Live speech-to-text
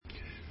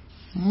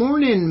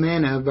Morning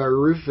Manna by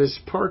Rufus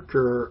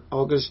Parker,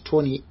 August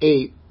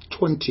 28,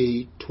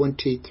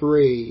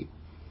 2023.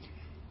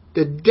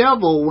 The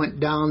devil went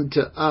down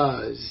to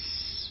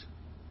Uz.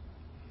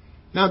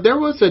 Now there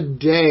was a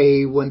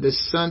day when the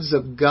sons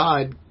of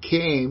God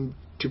came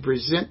to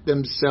present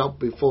themselves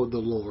before the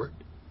Lord,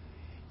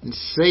 and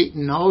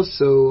Satan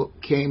also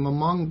came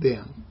among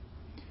them.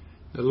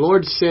 The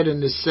Lord said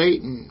unto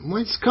Satan,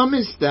 Whence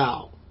comest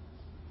thou?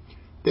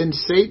 Then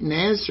Satan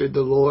answered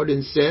the Lord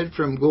and said,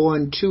 From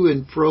going to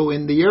and fro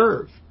in the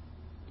earth,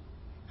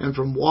 and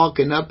from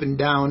walking up and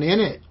down in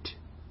it.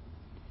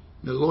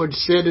 The Lord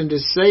said unto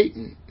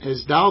Satan,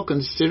 Hast thou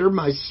considered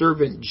my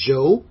servant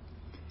Job,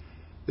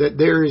 that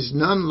there is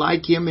none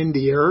like him in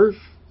the earth,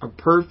 a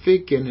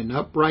perfect and an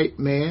upright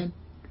man,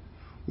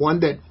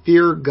 one that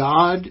fear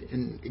God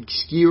and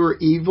eschew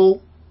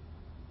evil?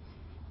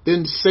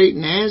 Then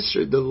Satan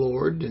answered the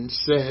Lord and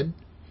said,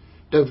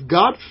 Doth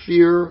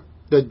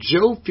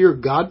Job fear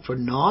God for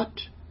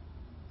naught?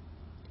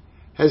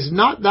 Has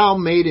not thou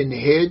made an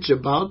hedge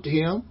about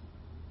him,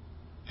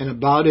 and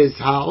about his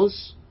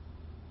house,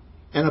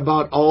 and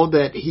about all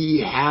that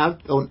he hath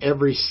on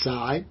every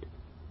side?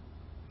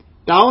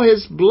 Thou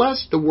hast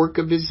blessed the work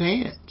of his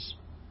hands,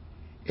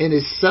 and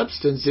his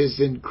substance is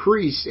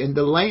increased in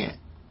the land.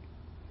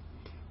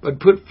 But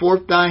put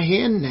forth thy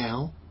hand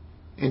now,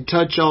 and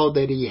touch all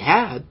that he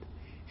hath,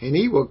 and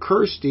he will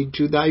curse thee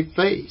to thy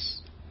face.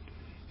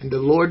 And the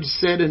Lord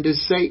said unto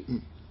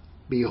Satan,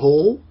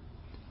 Behold,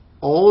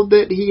 all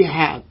that he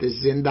hath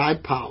is in thy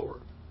power.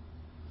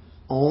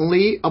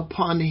 Only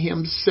upon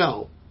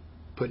himself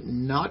put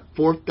not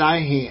forth thy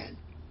hand.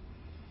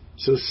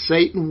 So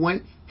Satan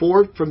went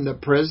forth from the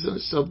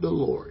presence of the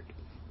Lord.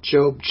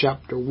 Job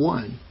chapter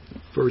 1,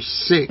 verse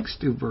 6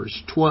 through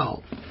verse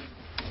 12.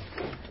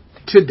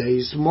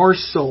 Today's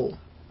morsel.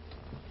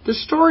 The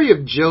story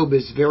of Job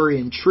is a very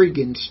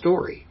intriguing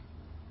story.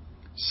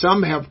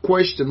 Some have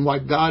questioned why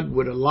God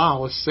would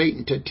allow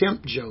Satan to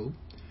tempt Job,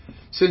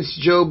 since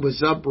Job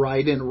was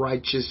upright and a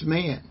righteous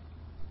man.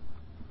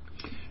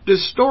 The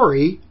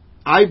story,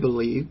 I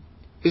believe,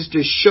 is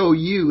to show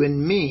you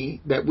and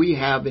me that we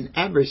have an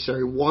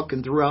adversary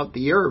walking throughout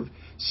the earth,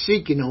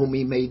 seeking whom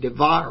he may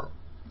devour.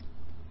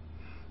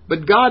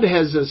 But God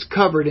has us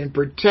covered and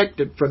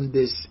protected from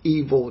this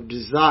evil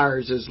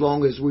desires as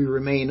long as we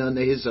remain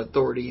under his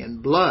authority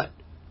and blood.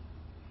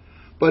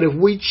 But if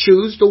we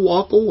choose to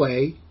walk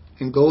away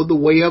and go the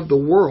way of the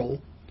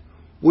world,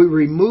 we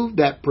remove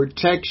that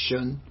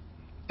protection,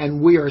 and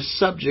we are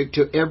subject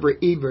to every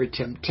evil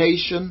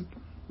temptation,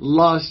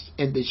 lust,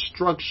 and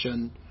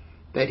destruction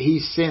that he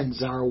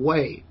sends our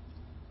way.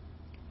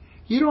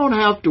 You don't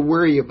have to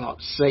worry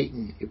about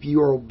Satan if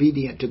you are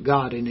obedient to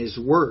God and his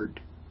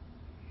word.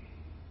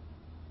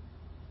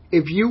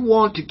 If you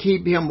want to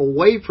keep him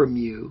away from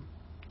you,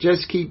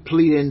 just keep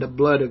pleading the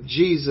blood of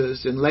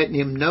Jesus and letting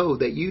him know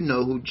that you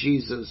know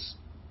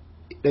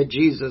that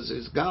Jesus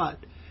is God,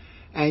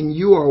 and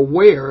you are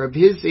aware of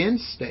his end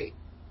state.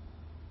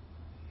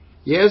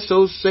 Yes,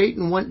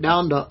 Satan went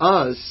down to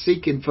us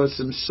seeking for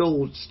some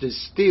souls to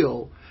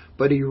steal,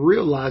 but he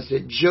realized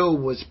that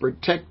Job was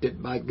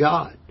protected by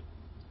God.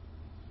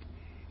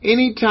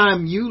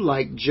 Anytime you,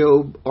 like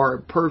Job, are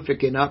a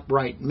perfect and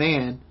upright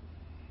man,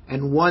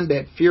 and one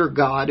that fear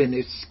God and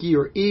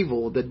eschew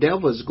evil, the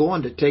devil is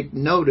going to take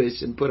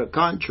notice and put a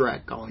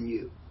contract on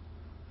you.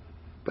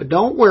 But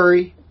don't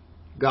worry,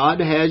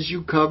 God has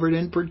you covered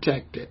and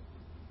protected.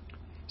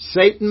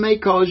 Satan may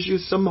cause you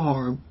some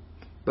harm,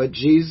 but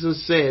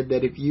Jesus said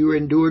that if you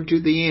endure to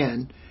the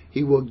end,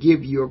 he will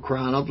give you a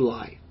crown of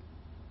life.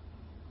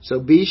 So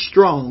be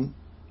strong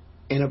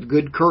and of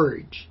good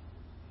courage.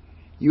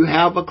 You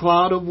have a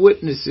cloud of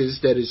witnesses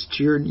that is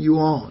cheering you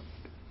on.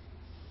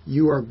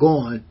 You are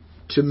going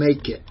to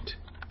make it.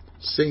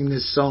 Sing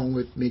this song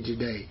with me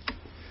today.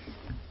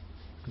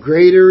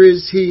 Greater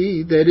is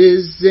he that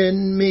is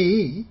in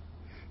me.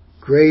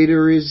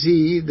 Greater is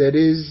he that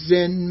is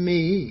in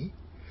me.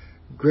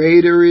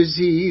 Greater is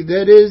he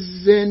that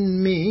is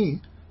in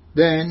me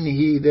than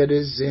he that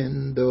is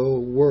in the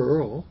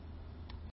world.